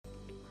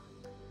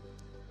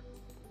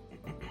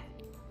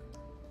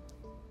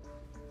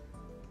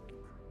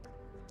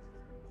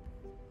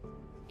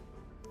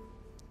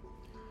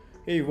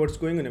Hey, what's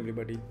going on,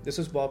 everybody? This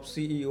is Bob,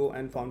 CEO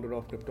and founder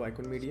of Crypto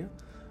Icon Media,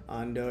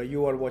 and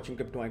you are watching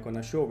Crypto Icon,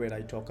 a show where I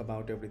talk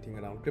about everything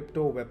around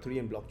crypto, Web3,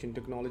 and blockchain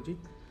technology.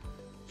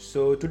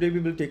 So, today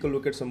we will take a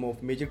look at some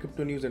of major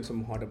crypto news and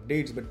some hot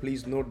updates, but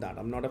please note that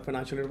I'm not a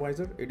financial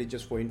advisor, it is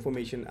just for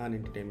information and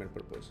entertainment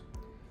purpose.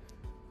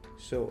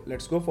 So,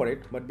 let's go for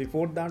it. But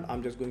before that,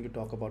 I'm just going to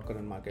talk about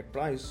current market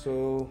price.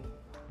 So,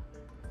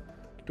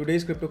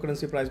 today's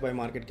cryptocurrency price by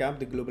market cap,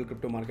 the global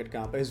crypto market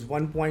cap is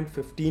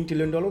 $1.15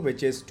 trillion,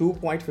 which is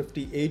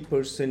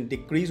 2.58%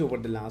 decrease over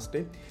the last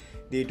day.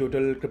 The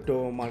total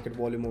crypto market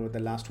volume over the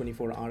last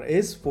 24 hours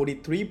is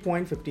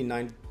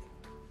 $43.59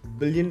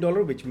 billion,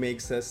 which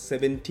makes a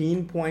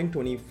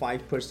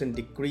 17.25%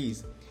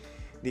 decrease.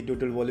 The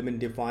total volume in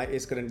DeFi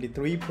is currently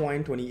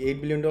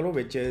 $3.28 billion,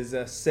 which is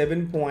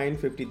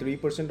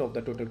 7.53% of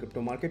the total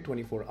crypto market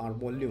 24-hour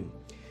volume.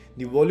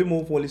 The volume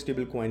of all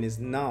stable coin is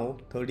now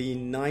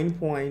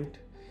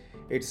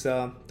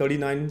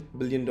 $39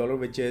 billion,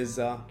 which is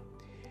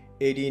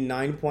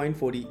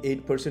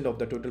 89.48% of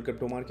the total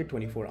crypto market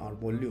 24-hour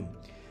volume.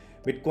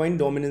 Bitcoin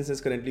dominance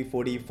is currently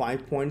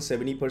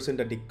 45.70%,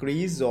 a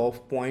decrease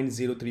of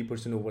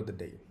 0.03% over the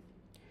day.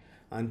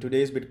 And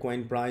today's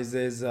Bitcoin price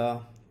is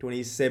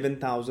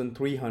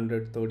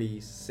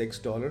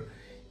 $27,336.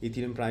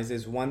 Ethereum price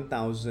is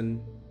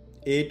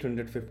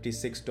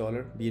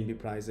 $1,856. BNB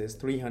price is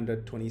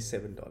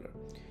 $327. All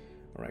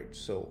right,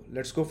 so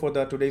let's go for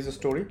the today's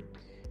story.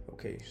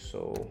 Okay,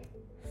 so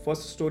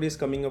first story is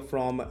coming up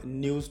from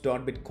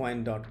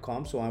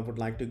news.bitcoin.com. So I would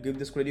like to give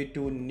this credit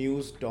to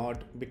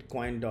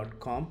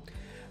news.bitcoin.com.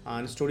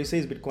 And story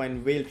says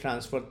Bitcoin will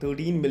transfer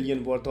 13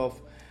 million worth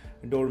of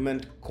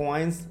dormant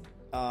coins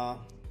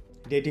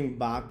dating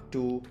back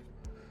to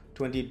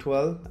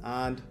 2012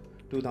 and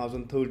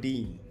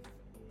 2013.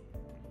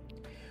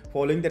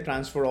 Following the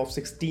transfer of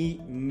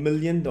 $60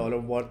 million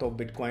worth of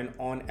Bitcoin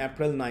on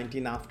April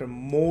 19, after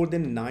more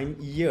than 9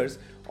 years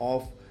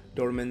of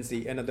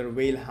dormancy, another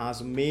whale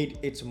has made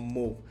its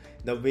move.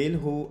 The whale,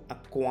 who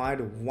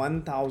acquired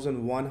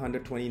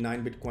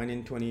 1,129 Bitcoin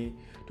in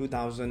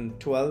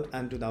 2012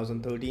 and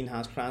 2013,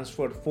 has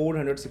transferred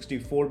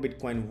 464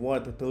 Bitcoin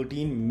worth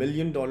 $13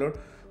 million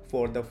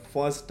for the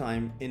first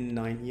time in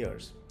 9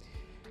 years.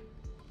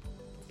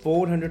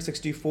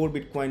 464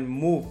 Bitcoin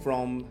moved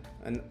from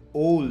an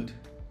old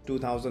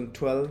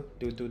 2012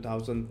 to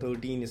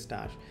 2013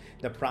 stash.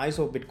 The price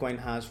of Bitcoin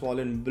has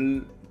fallen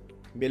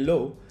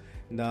below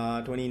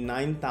the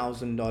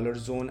 $29,000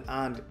 zone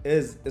and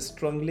is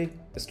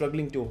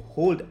struggling to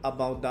hold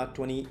about the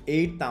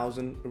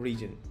 28,000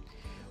 region.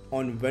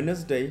 On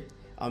Wednesday,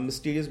 a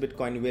mysterious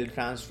Bitcoin whale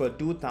transferred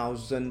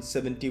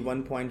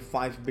 2,071.5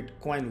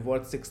 Bitcoin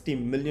worth $60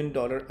 million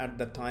at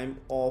the time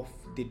of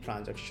the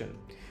transaction.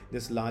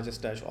 This large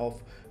stash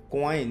of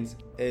coins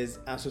is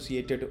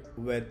associated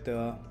with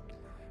the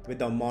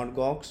Mt.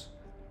 Gox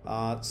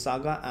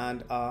saga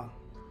and a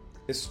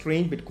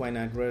strange Bitcoin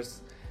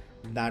address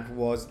that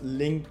was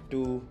linked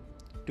to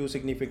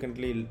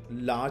significantly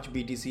large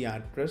BTC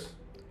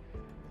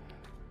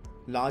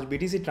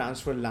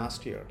transfer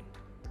last year.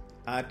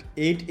 At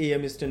 8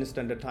 a.m. Eastern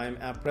Standard Time,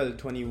 April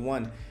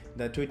 21,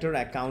 the Twitter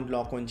account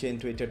Lock on Chain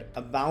tweeted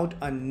about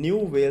a new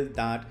whale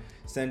that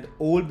sent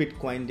old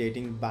Bitcoin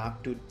dating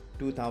back to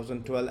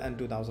 2012 and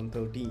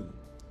 2013.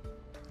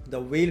 The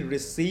whale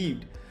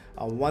received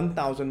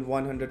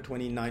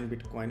 1,129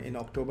 Bitcoin in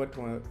October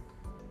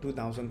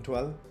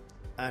 2012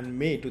 and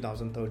May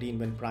 2013,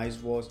 when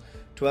price was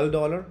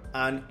 $12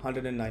 and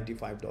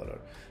 $195.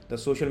 The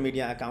social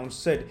media account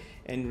said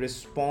in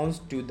response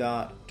to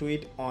the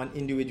tweet, on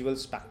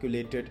individuals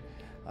speculated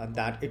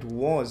that it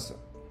was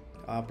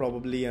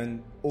probably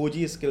an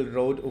OG Skill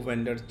Road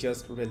vendor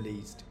just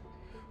released.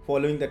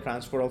 Following the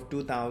transfer of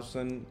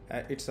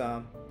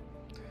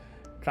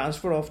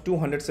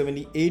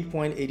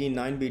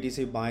 278.89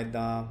 BTC by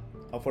the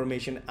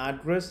affirmation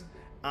address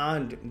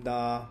and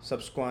the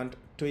subsequent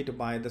tweet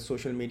by the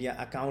social media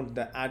account,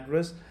 the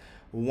address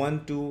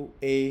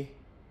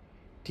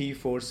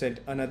 12AT4 sent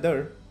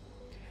another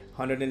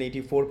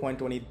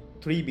 184.23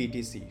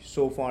 BTC.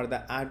 So far,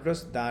 the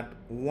address that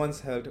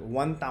once held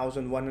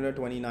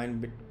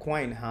 1,129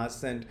 Bitcoin has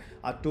sent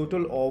a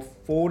total of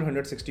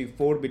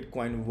 464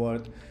 Bitcoin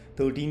worth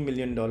 $13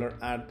 million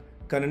at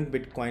current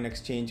Bitcoin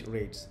exchange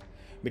rates.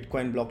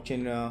 Bitcoin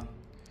blockchain,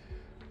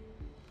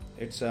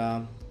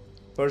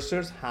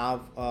 pursers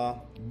have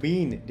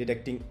been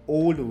detecting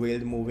old whale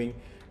moving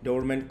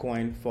dormant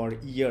coin for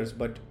years,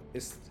 but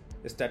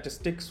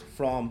statistics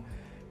from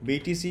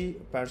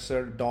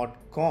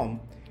btcpurser.com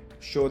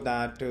show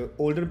that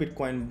older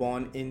Bitcoin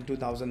born in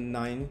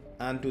 2009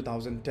 and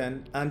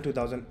 2010 and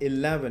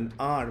 2011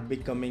 are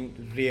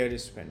becoming rare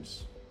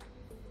spins.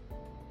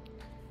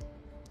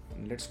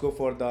 Let's go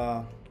for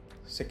the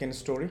second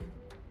story.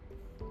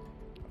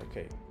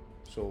 Okay,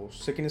 so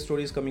second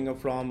story is coming up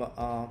from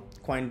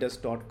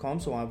coindesk.com.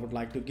 So I would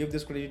like to give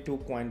this credit to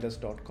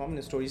coindesk.com.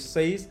 The story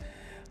says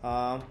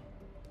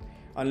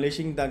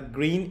unleashing the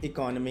green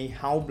economy,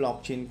 how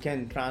blockchain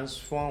can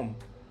transform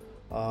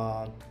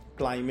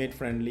climate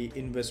friendly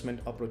investment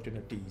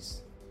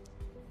opportunities.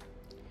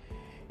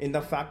 In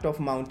the fact of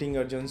mounting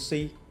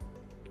urgency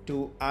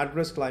to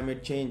address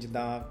climate change,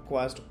 the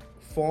quest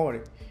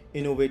for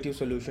innovative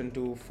solution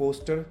to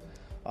foster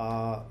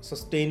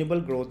sustainable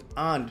growth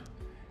and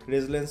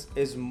resilience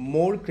is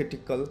more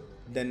critical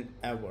than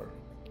ever.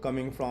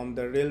 Coming from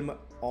the realm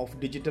of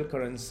digital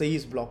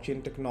currencies,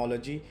 blockchain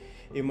technology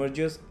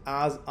emerges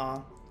as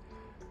a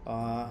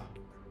uh,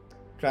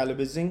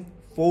 trailblazing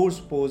force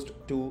posed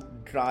to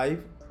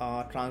drive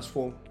a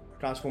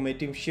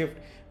transformative shift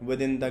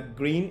within the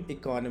green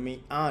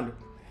economy and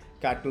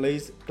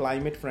catalyze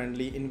climate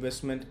friendly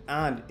investment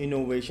and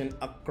innovation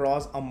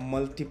across a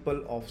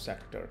multiple of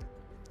sector.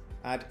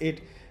 At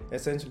its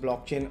essence,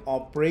 blockchain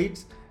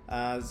operates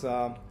as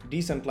a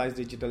decentralized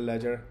digital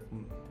ledger.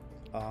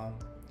 Uh,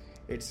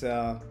 it's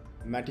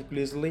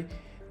meticulously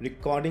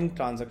recording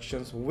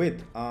transactions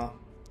with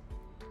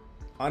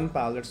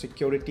unparalleled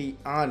security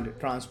and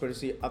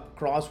transparency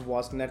across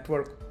vast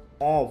network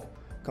of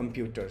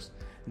computers.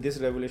 This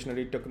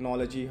revolutionary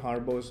technology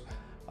harbors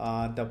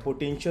the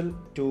potential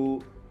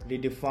to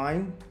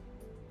redefine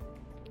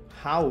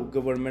how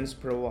governments,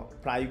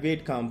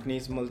 private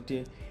companies,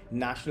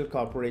 multinational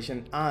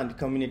corporations, and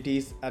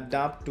communities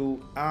adapt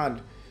to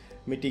and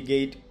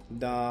mitigate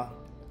the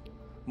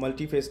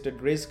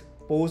multifaceted risk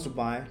posed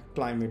by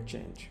climate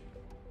change.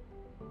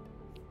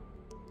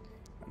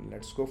 And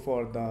let's go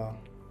for the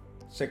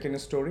second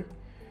story.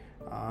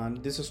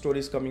 And this story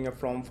is coming up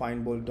from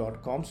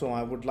findbolt.com. So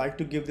I would like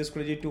to give this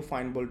credit to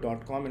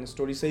findbolt.com. And the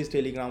story says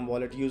Telegram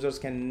wallet users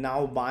can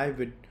now buy,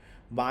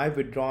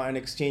 withdraw, and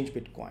exchange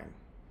Bitcoin.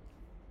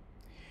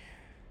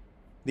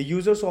 The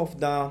users of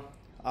the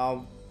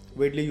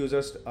widely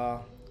users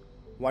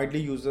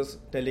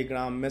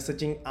Telegram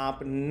messaging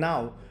app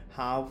now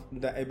have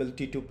the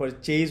ability to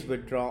purchase,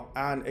 withdraw,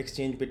 and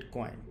exchange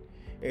Bitcoin.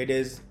 It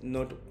is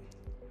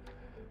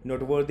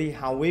noteworthy,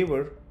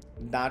 however,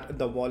 that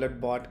the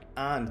wallet bot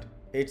and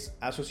its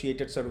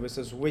associated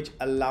services, which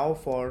allow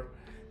for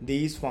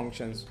these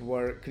functions,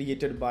 were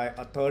created by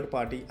a third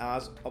party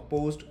as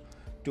opposed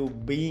to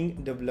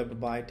being developed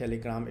by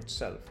Telegram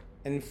itself.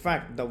 In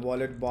fact, the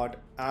wallet bot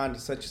and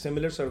such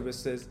similar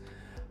services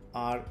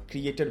are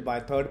created by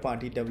third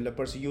party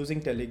developers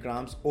using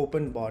Telegram's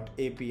OpenBot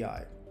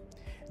API.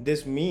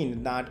 This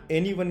means that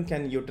anyone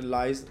can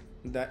utilize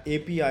the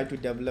API to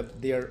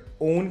develop their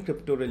own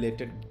crypto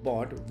related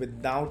bot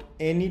without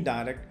any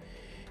direct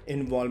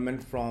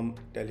involvement from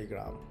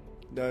Telegram.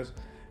 Thus,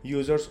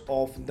 users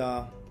of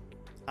the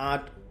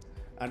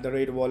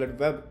 @wallet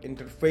web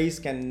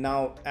interface can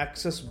now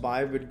access,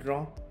 buy,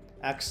 withdraw,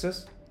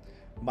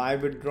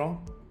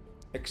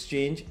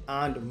 exchange,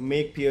 and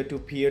make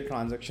peer-to-peer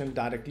transactions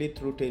directly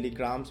through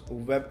Telegram's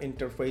web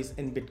interface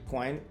in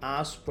Bitcoin,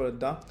 as per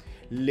the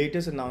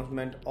latest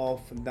announcement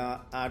of the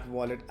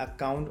 @wallet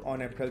account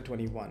on April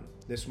 21.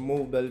 This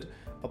move built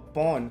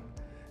upon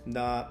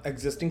the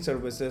existing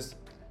services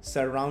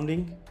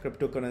surrounding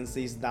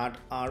cryptocurrencies that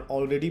are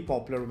already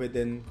popular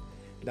within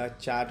the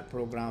chat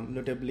program.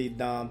 Notably,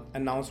 the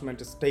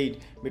announcement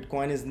state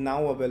Bitcoin is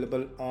now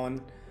available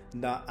on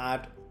the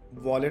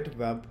 @wallet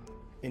web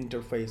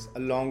interface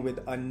along with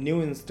a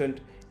new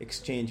instant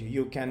exchange.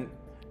 You can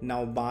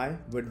now buy,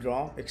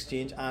 withdraw,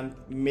 exchange, and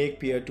make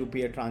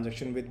peer-to-peer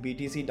transaction with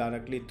BTC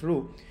directly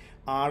through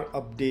our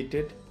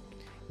updated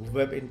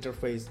web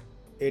interface.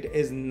 It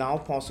is now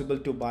possible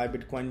to buy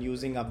Bitcoin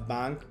using a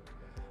bank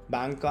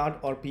card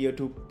or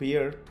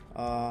peer-to-peer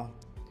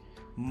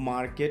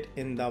market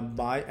in the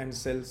buy and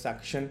sell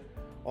section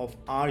of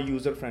our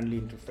user-friendly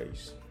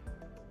interface.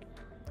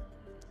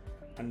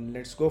 And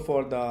let's go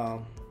for the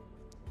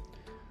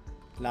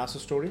last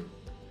story.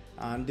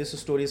 And this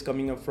story is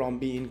coming up from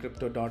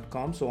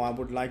beincrypto.com. So I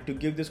would like to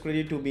give this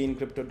credit to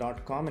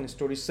beincrypto.com. And the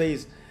story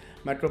says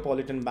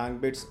Metropolitan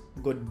Bank bids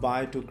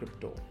goodbye to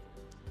crypto.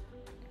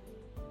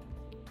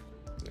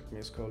 Let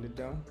me scroll it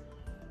down.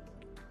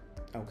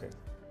 Okay.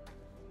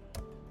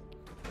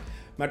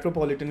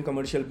 Metropolitan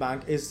Commercial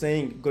Bank is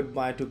saying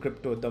goodbye to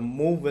crypto. The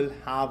move will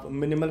have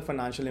minimal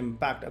financial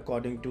impact,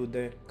 according to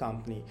the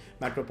company.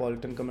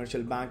 Metropolitan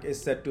Commercial Bank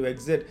is set to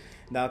exit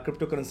the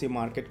cryptocurrency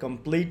market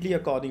completely,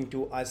 according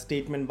to a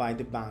statement by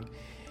the bank.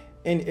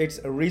 In its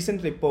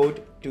recent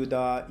report to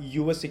the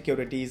US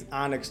Securities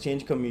and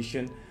Exchange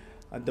Commission,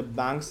 the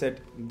bank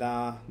said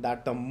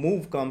that the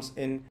move comes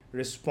in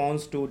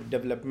response to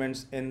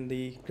developments in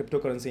the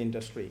cryptocurrency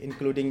industry,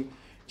 including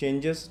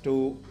changes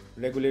to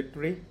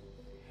regulatory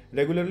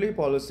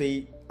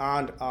policy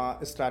and a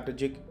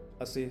strategic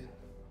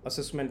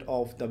assessment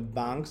of the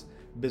bank's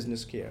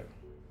business care.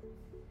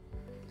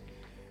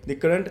 The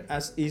current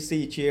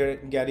SEC chair,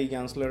 Gary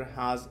Gensler,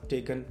 has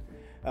taken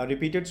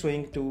repeated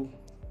swings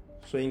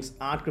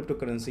at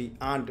cryptocurrency,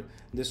 and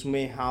this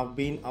may have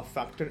been a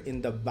factor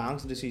in the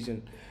bank's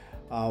decision.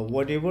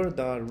 Whatever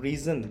the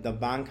reason, the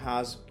bank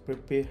has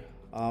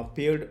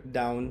pared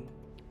down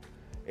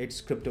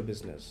its crypto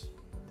business.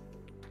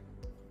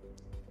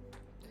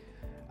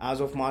 As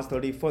of March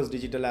 31st,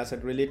 digital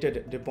asset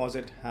related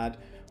deposit had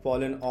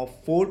fallen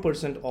off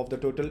 4% of the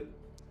total,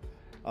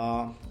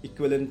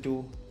 equivalent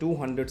to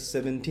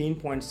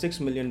 $217.6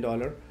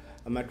 million.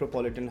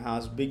 Metropolitan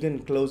has begun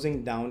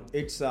closing down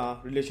its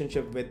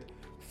relationship with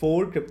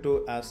 4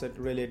 crypto asset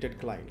related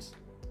clients.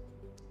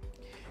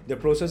 The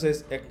process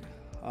is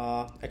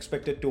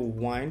expected to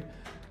wind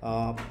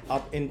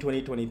up in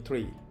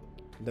 2023.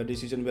 The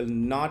decision will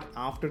not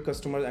after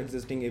customers'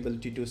 existing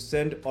ability to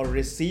send or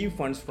receive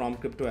funds from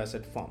crypto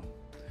asset firm.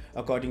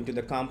 According to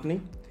the company,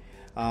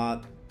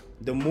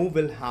 the move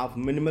will have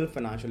minimal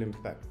financial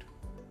impact.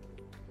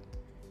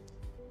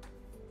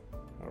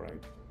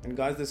 Alright, and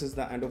guys, this is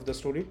the end of the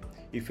story.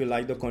 If you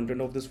like the content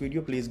of this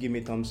video, please give me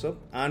a thumbs up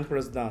and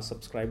press the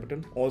subscribe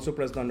button. Also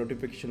press the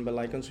notification bell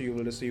icon so you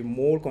will receive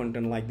more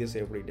content like this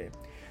every day.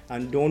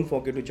 And don't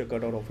forget to check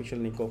out our official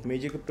link of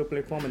major crypto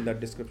platform in the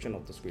description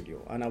of this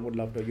video. And I would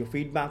love to hear your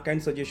feedback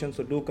and suggestions,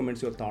 so do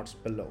comment your thoughts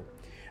below.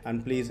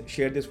 And please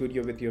share this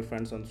video with your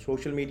friends on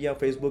social media,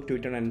 Facebook,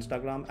 Twitter and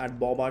Instagram at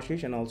Bob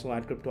Ashish, and also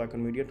at Crypto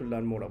Icon Media to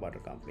learn more about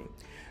our company.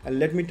 And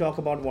let me talk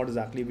about what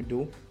exactly we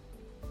do.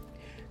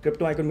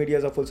 Crypto Icon Media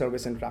is a full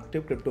service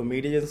interactive crypto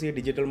media agency,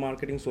 digital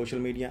marketing, social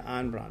media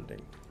and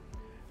branding.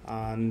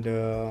 And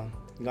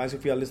guys,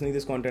 if you are listening to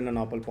this content on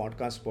Apple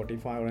Podcast,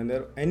 Spotify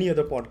or any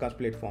other podcast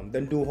platform,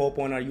 then do hop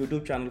on our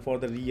YouTube channel for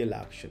the real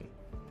action.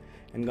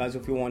 And guys,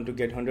 if you want to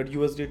get 100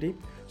 USDT,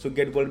 so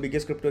get world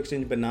biggest crypto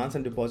exchange Binance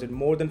and deposit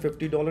more than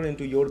 $50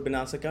 into your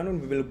Binance account,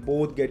 and we will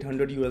both get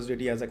 100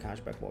 USDT as a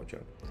cashback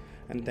voucher.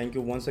 And thank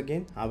you once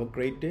again. Have a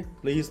great day.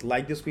 Please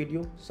like this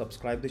video,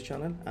 subscribe this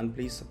channel, and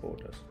please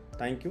support us.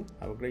 Thank you.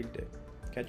 Have a great day.